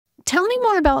tell me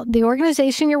more about the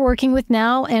organization you're working with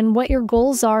now and what your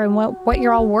goals are and what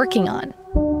you're all working on.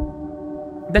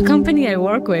 The company I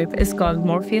work with is called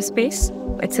Morpheus Space.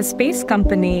 It's a space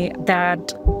company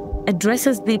that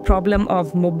addresses the problem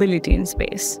of mobility in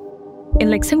space.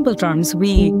 In simple terms,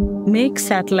 we make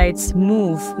satellites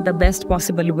move the best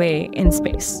possible way in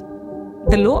space.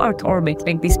 The low Earth orbit,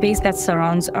 the space that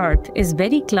surrounds Earth, is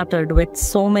very cluttered with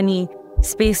so many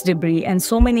space debris and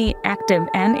so many active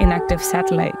and inactive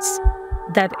satellites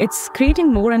that it's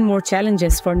creating more and more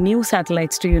challenges for new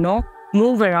satellites to,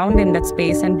 move around in that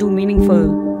space and do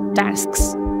meaningful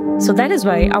tasks. So that is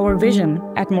why our vision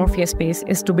at Morpheus Space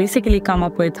is to basically come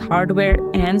up with hardware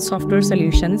and software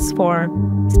solutions for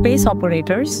space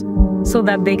operators so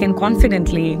that they can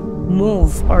confidently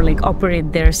move or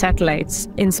operate their satellites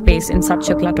in space in such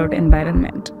a cluttered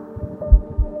environment.